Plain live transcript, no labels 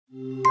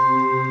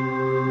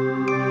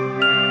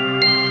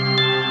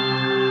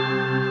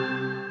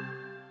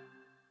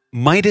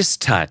Midas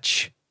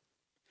touch.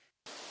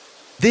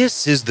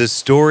 This is the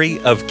story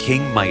of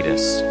King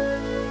Midas.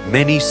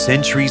 Many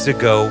centuries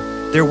ago,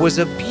 there was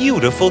a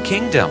beautiful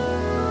kingdom.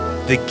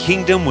 The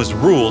kingdom was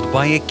ruled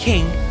by a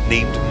king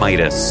named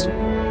Midas.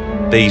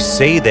 They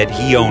say that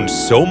he owned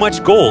so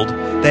much gold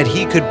that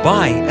he could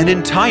buy an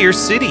entire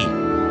city.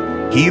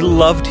 He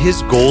loved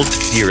his gold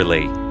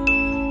dearly,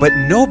 but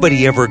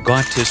nobody ever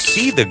got to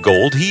see the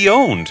gold he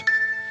owned.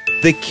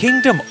 The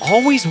kingdom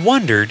always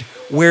wondered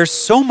where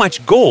so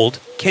much gold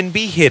can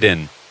be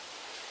hidden.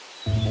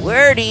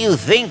 Where do you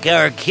think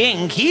our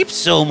king keeps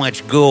so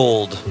much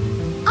gold?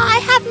 I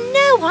have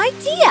no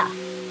idea.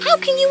 How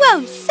can you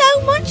own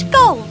so much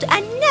gold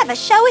and never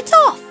show it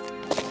off?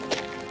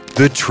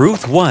 The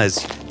truth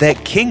was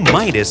that King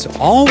Midas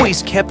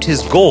always kept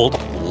his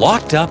gold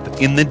locked up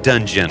in the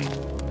dungeon.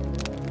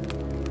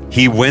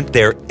 He went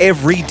there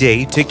every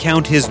day to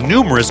count his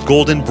numerous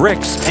golden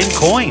bricks and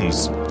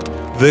coins.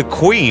 The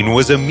queen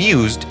was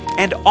amused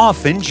and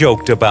often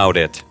joked about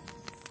it.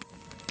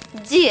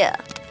 Dear,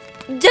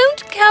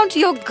 don't count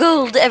your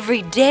gold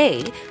every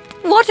day.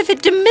 What if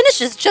it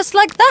diminishes just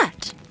like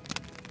that?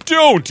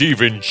 Don't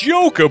even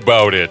joke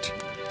about it.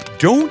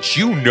 Don't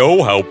you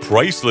know how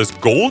priceless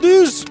gold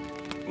is?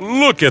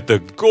 Look at the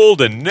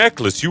golden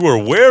necklace you are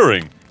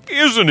wearing.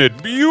 Isn't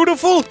it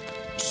beautiful?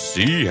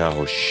 See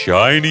how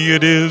shiny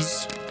it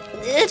is?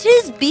 It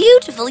is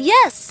beautiful,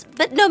 yes,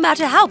 but no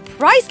matter how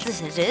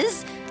priceless it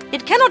is,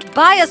 it cannot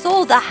buy us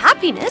all the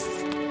happiness.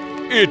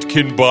 It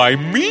can buy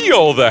me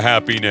all the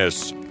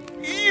happiness.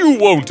 You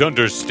won't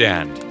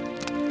understand.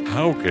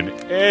 How can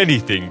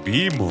anything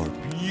be more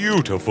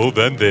beautiful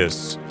than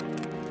this?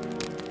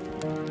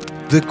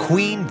 The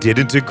queen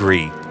didn't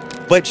agree,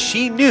 but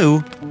she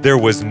knew there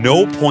was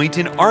no point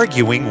in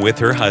arguing with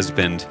her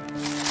husband.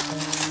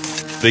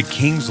 The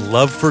king's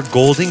love for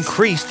gold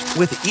increased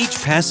with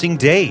each passing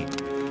day.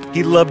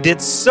 He loved it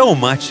so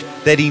much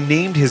that he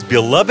named his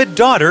beloved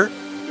daughter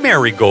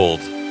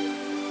Marigold.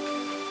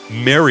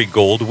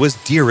 Marigold was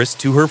dearest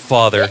to her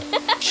father.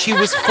 She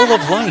was full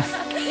of life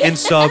and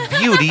saw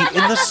beauty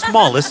in the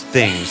smallest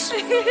things.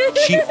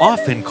 She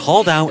often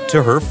called out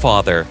to her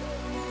father,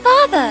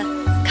 Father,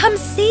 come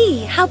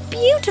see how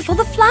beautiful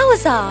the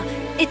flowers are.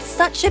 It's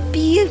such a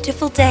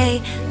beautiful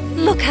day.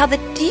 Look how the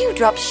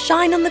dewdrops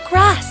shine on the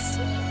grass.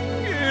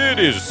 It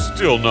is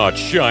still not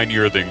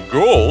shinier than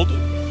gold.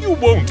 You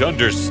won't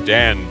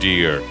understand,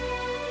 dear.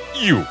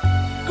 You,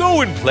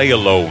 go and play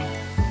alone.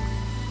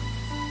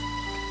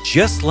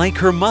 Just like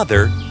her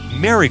mother,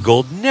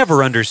 Marigold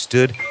never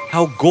understood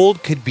how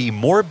gold could be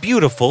more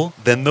beautiful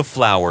than the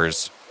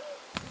flowers.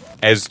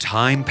 As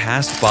time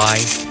passed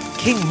by,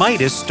 King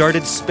Midas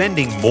started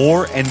spending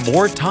more and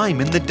more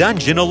time in the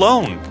dungeon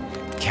alone,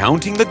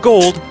 counting the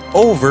gold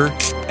over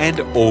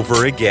and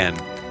over again.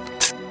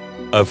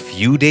 A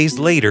few days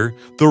later,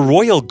 the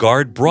royal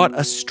guard brought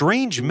a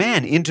strange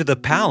man into the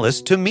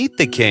palace to meet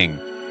the king.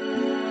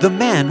 The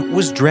man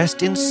was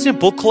dressed in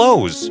simple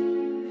clothes.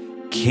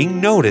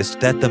 King noticed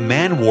that the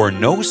man wore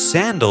no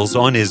sandals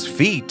on his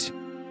feet.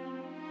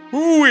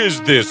 Who is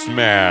this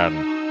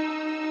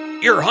man?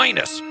 Your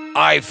Highness,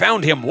 I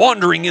found him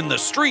wandering in the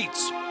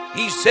streets.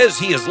 He says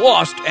he is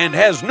lost and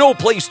has no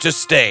place to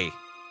stay.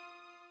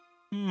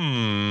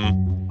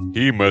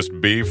 He must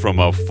be from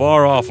a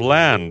far-off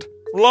land.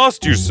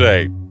 Lost, you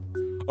say?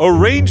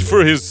 Arrange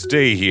for his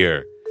stay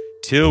here.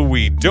 Till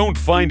we don't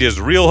find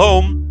his real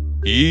home,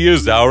 he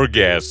is our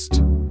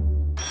guest.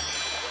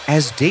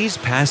 As days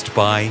passed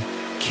by,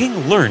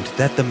 King learned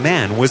that the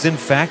man was in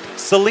fact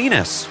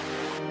Silenus.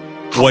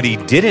 What he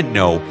didn't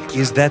know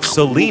is that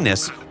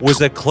Silenus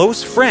was a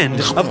close friend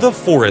of the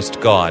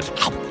forest god.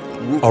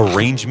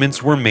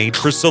 Arrangements were made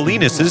for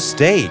Silenus's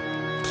stay.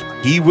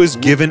 He was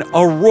given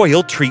a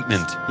royal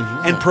treatment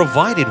and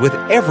provided with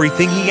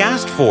everything he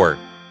asked for.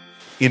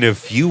 In a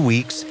few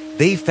weeks,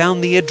 they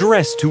found the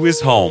address to his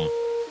home.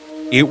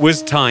 It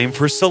was time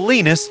for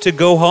Silenus to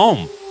go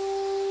home.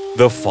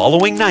 The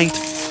following night,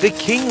 the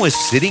king was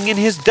sitting in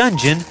his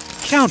dungeon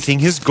counting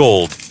his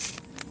gold.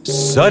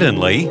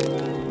 Suddenly,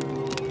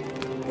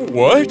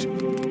 What?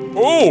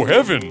 Oh,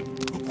 heaven!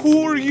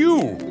 Who are you?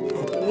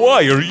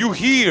 Why are you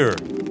here?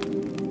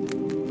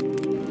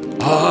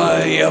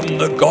 I am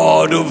the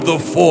god of the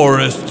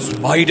forests,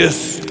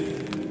 Midas.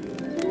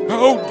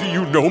 How do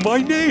you know my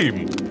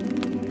name?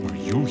 Are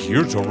you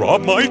here to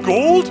rob my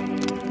gold?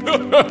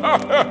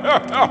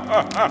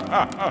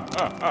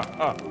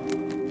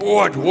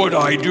 What would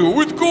I do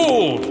with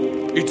gold?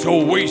 It's a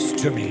waste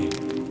to me.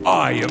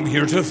 I am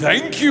here to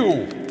thank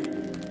you.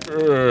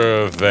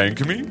 Thank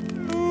me?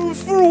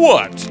 For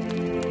what?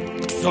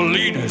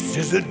 Silenus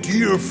is a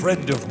dear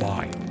friend of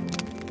mine.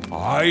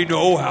 I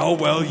know how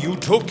well you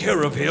took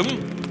care of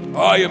him.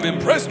 I am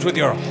impressed with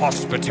your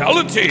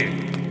hospitality.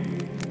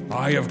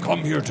 I have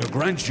come here to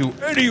grant you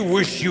any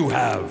wish you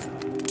have.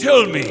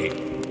 Tell me,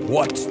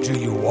 what do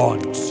you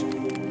want?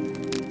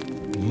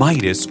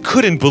 Midas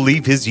couldn't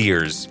believe his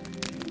ears.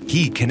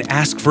 He can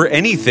ask for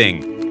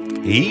anything.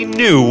 He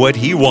knew what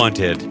he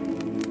wanted.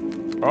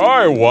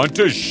 I want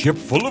a ship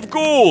full of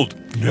gold.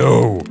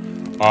 No,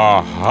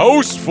 A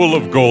house full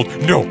of gold?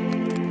 No,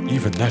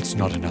 even that's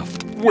not enough.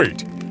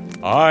 Wait,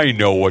 I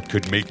know what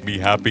could make me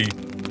happy.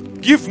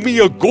 Give me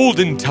a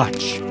golden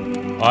touch.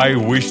 I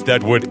wish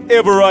that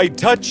whatever I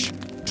touch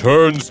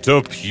turns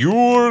to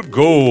pure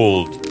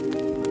gold.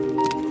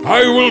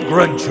 I will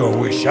grant your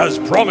wish as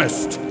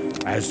promised.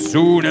 As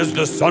soon as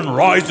the sun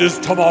rises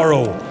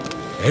tomorrow,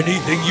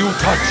 anything you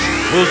touch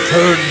will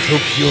turn to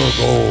pure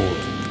gold.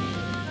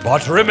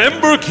 But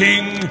remember,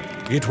 King,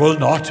 it will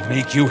not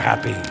make you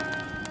happy.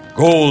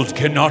 Gold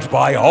cannot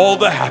buy all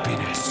the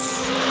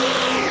happiness.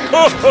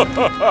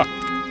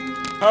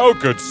 How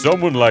could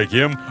someone like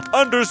him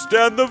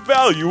understand the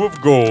value of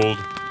gold?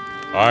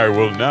 I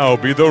will now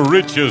be the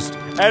richest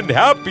and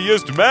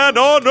happiest man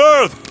on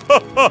earth.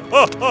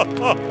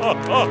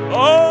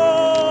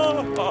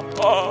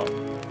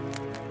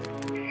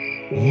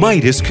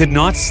 Midas could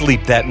not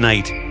sleep that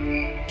night.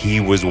 He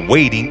was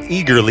waiting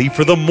eagerly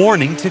for the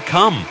morning to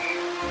come.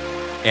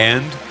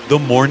 And the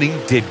morning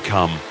did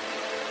come.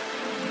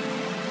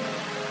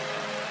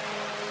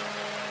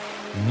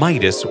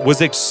 Midas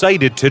was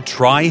excited to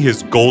try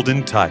his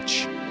golden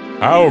touch.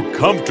 How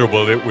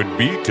comfortable it would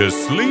be to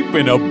sleep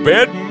in a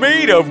bed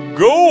made of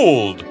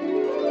gold!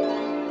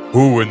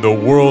 Who in the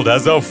world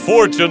has a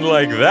fortune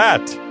like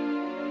that?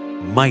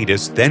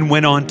 Midas then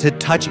went on to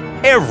touch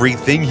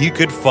everything he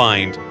could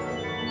find.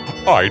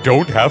 I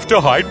don't have to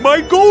hide my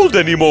gold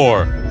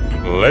anymore.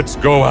 Let's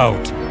go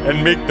out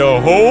and make the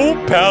whole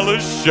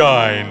palace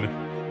shine.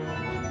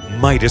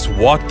 Midas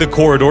walked the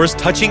corridors,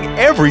 touching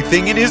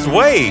everything in his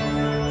way.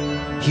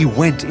 He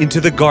went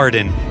into the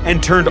garden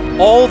and turned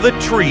all the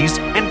trees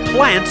and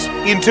plants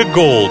into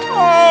gold.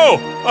 Oh,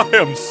 I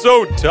am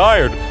so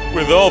tired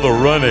with all the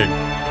running.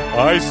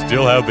 I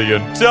still have the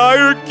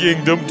entire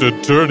kingdom to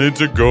turn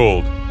into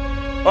gold.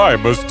 I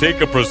must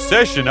take a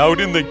procession out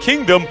in the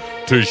kingdom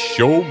to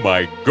show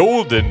my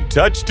golden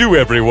touch to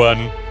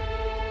everyone.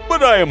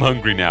 But I am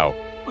hungry now.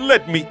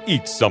 Let me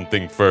eat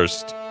something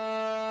first.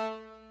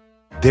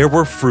 There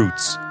were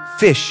fruits,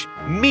 fish,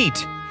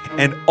 meat,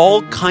 and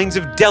all kinds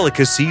of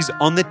delicacies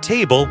on the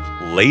table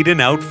laden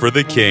out for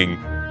the king.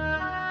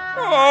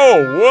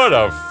 Oh, what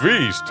a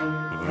feast!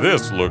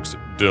 This looks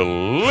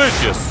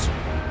delicious.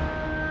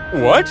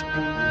 What?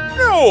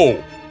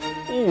 No!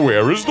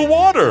 Where is the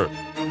water?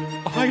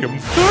 I am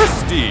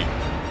thirsty.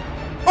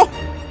 Oh,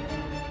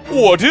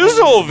 what is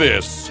all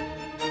this?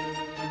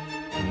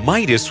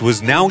 Midas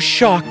was now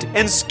shocked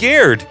and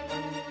scared.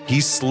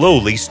 He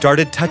slowly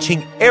started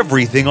touching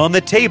everything on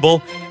the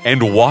table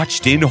and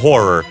watched in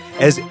horror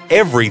as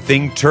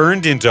everything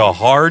turned into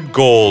hard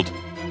gold.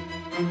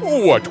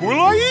 What will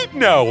I eat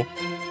now?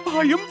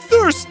 I am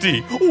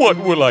thirsty. What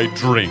will I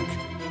drink?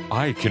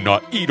 I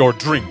cannot eat or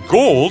drink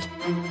gold.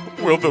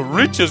 Will the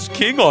richest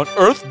king on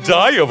earth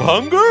die of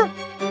hunger?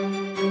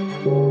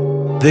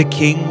 The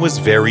king was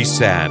very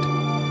sad.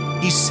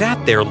 He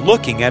sat there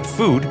looking at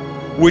food,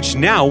 which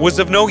now was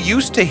of no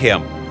use to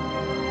him.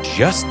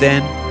 Just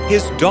then,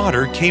 his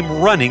daughter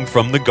came running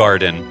from the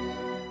garden.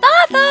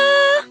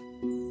 Father!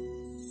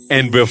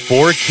 And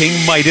before King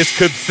Midas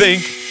could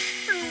think,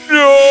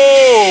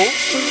 no!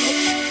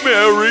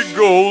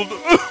 Marigold!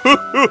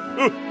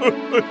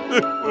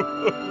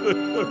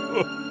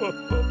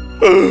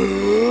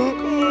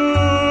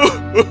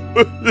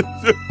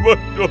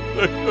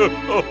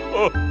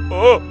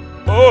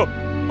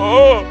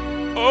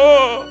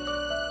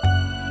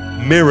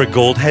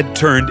 Marigold had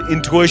turned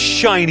into a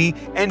shiny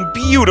and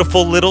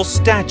beautiful little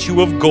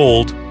statue of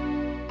gold.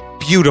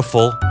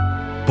 Beautiful,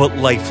 but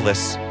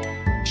lifeless.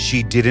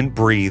 She didn't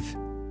breathe,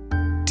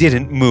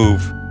 didn't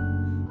move.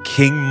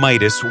 King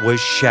Midas was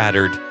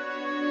shattered.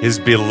 His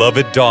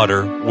beloved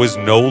daughter was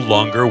no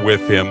longer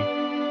with him.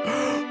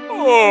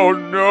 Oh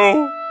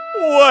no!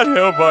 What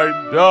have I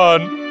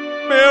done?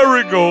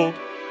 Marigold!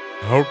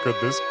 How could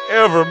this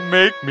ever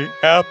make me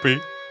happy?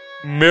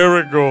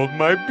 Marigold,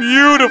 my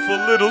beautiful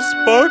little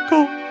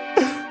sparkle!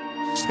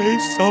 Say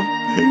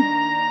something.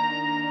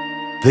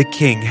 The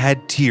king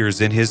had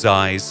tears in his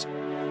eyes.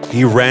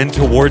 He ran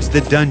towards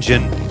the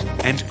dungeon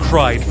and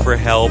cried for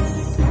help.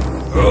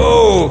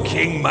 Oh,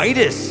 King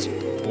Midas,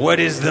 what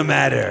is the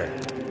matter?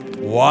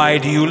 Why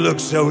do you look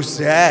so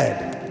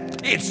sad?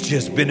 It's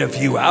just been a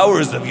few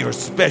hours of your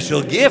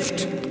special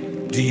gift.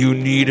 Do you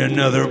need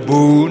another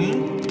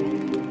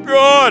boon?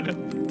 God,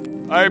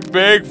 I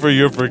beg for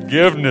your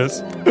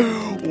forgiveness.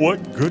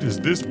 What good is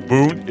this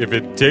boon if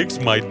it takes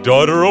my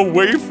daughter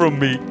away from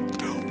me?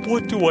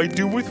 What do I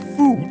do with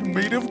food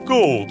made of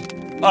gold?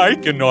 I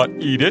cannot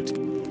eat it.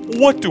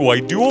 What do I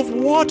do of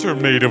water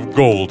made of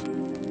gold?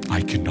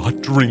 I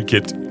cannot drink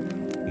it.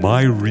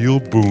 My real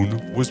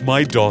boon was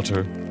my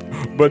daughter.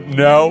 But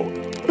now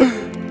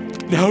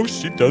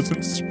she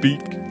doesn't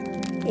speak.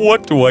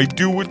 What do I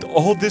do with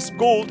all this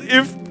gold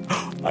if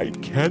I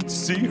can't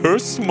see her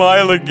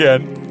smile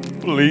again?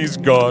 Please,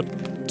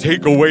 God,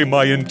 take away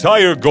my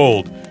entire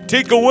gold.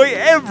 Take away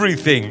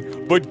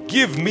everything, but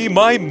give me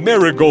my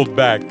marigold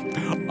back.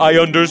 I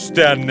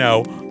understand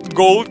now.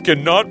 Gold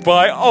cannot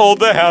buy all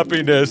the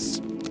happiness.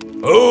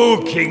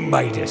 Oh, King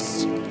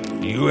Midas,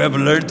 You have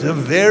learnt a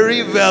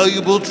very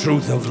valuable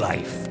truth of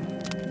life.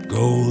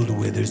 Gold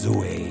withers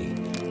away.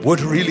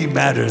 What really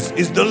matters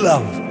is the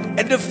love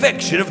and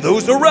affection of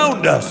those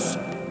around us.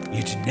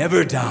 It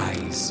never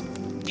dies.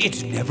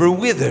 It never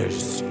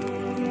withers.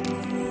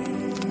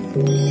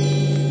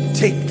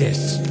 Take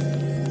this.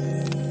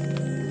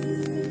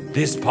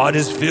 This pot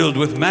is filled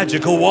with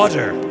magical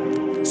water.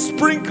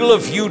 Sprinkle a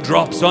few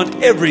drops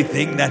on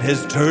everything that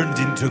has turned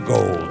into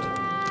gold.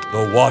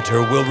 The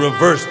water will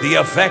reverse the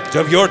effect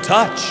of your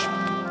touch.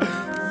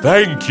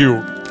 Thank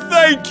you.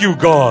 Thank you,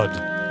 God.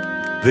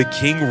 The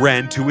king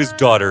ran to his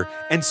daughter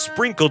and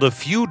sprinkled a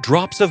few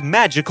drops of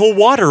magical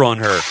water on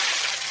her.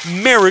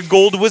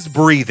 Marigold was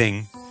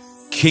breathing.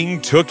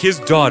 King took his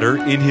daughter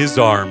in his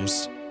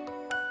arms.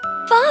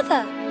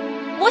 Father,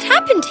 what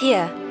happened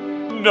here?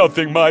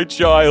 Nothing, my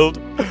child.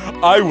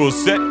 I will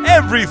set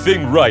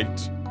everything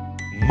right.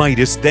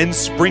 Midas then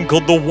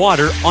sprinkled the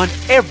water on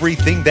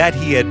everything that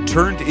he had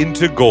turned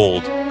into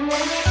gold.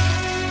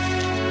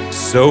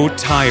 So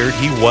tired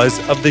he was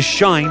of the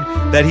shine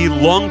that he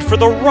longed for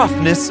the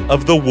roughness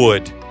of the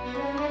wood.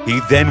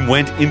 He then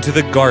went into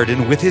the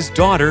garden with his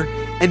daughter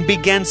and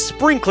began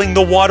sprinkling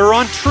the water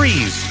on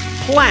trees,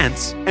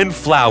 plants, and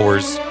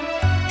flowers.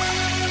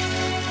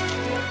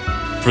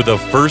 For the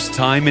first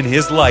time in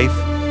his life,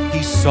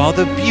 he saw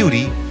the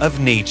beauty of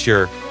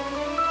nature.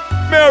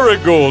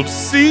 Marigold,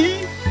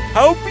 see?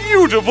 How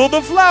beautiful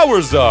the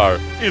flowers are!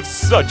 It's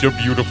such a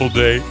beautiful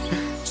day.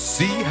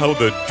 See how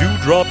the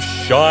dewdrops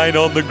shine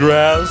on the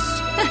grass?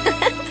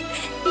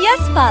 Yes,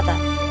 Father.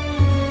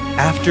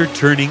 After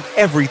turning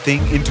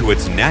everything into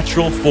its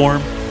natural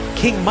form,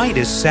 King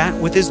Midas sat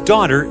with his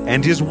daughter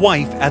and his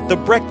wife at the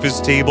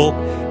breakfast table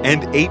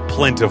and ate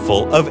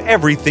plentiful of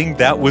everything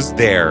that was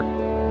there.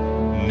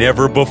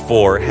 Never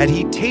before had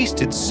he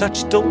tasted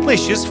such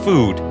delicious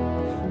food.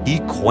 He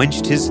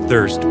quenched his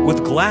thirst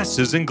with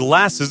glasses and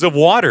glasses of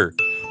water,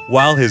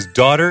 while his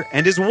daughter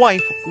and his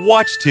wife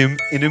watched him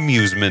in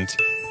amusement.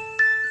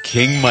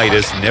 King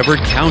Midas never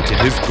counted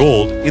his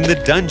gold in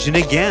the dungeon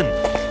again.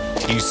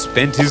 He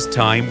spent his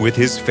time with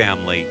his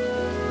family.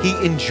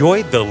 He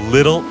enjoyed the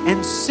little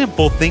and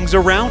simple things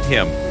around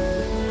him.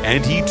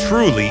 And he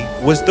truly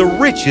was the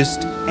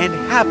richest and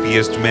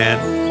happiest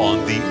man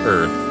on the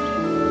earth.